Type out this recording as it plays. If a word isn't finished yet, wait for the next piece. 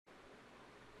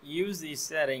use these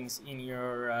settings in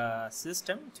your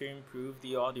system to improve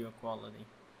the audio quality.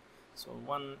 So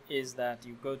one is that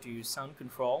you go to sound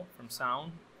control from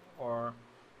sound, or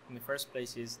in the first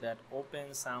place is that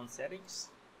open sound settings.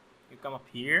 You come up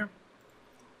here,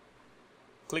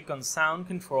 click on sound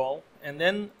control, and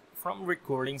then from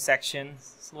recording section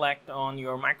select on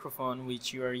your microphone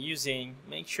which you are using.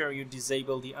 Make sure you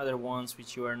disable the other ones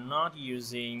which you are not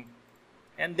using,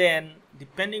 and then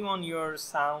depending on your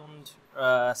sound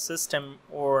system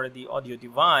or the audio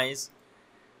device,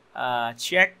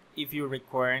 check if you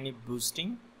require any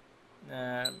boosting.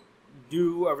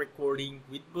 Do a recording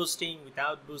with boosting,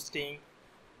 without boosting,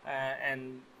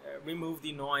 and remove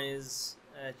the noise,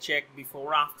 check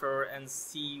before after, and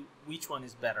see which one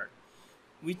is better.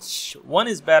 Which one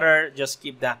is better, just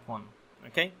keep that one.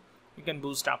 Okay, you can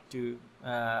boost up to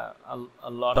a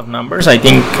lot of numbers, I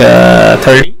think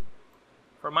 30.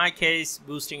 For my case,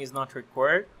 boosting is not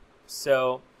required.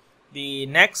 So the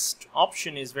next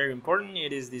option is very important.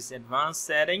 It is this advanced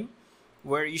setting,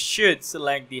 where you should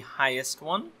select the highest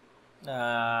one,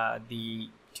 the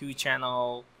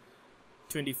 2-channel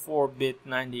 24-bit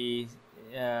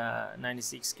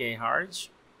 96k hertz,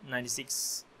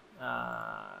 96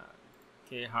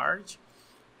 k hertz,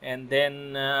 and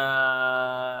then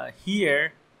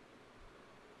here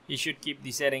you should keep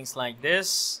the settings like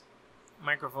this.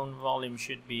 Microphone volume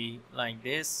should be like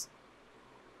this.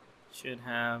 Should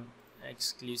have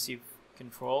exclusive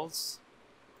controls.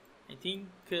 I think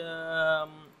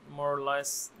more or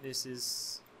less this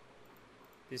is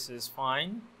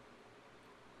fine,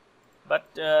 but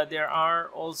there are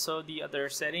also the other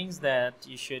settings that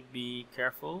you should be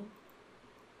careful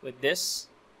with. This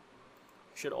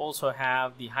should also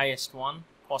have the highest one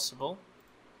possible,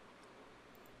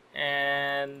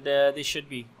 and this should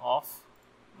be off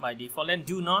by default. And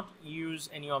do not use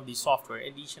any of the software,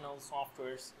 additional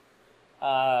softwares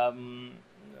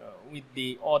with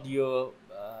the audio.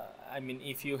 I mean,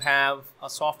 if you have a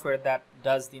software that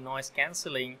does the noise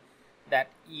cancelling, that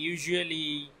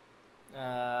usually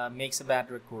makes a bad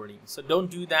recording. So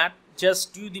don't do that.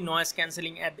 Just do the noise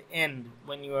cancelling at the end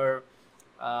when you are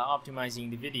optimizing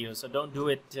the video. So don't do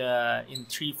it in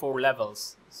 3-4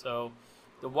 levels. So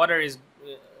the water is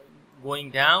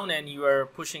going down and you are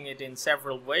pushing it in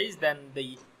several ways, then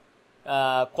the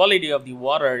quality of the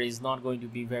water is not going to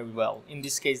be very well. In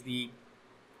this case, the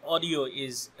audio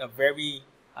is a very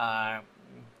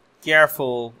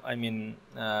careful,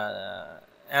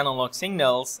 analog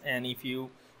signals, and if you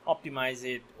optimize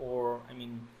it, or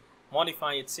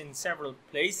modify it in several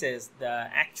places, the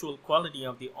actual quality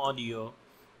of the audio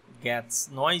gets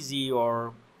noisy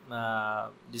or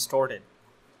distorted.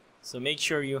 So make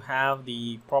sure you have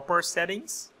the proper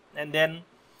settings. And then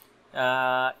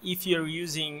if you're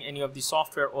using any of the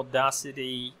software,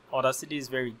 Audacity is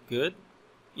very good.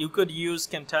 You could use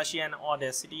Camtasia and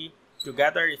Audacity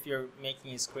together if you're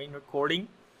making a screen recording.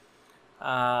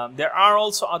 There are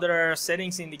also other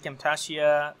settings in the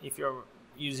Camtasia. If you're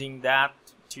using that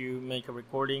to make a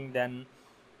recording, then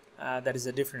that is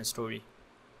a different story.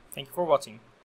 Thank you for watching.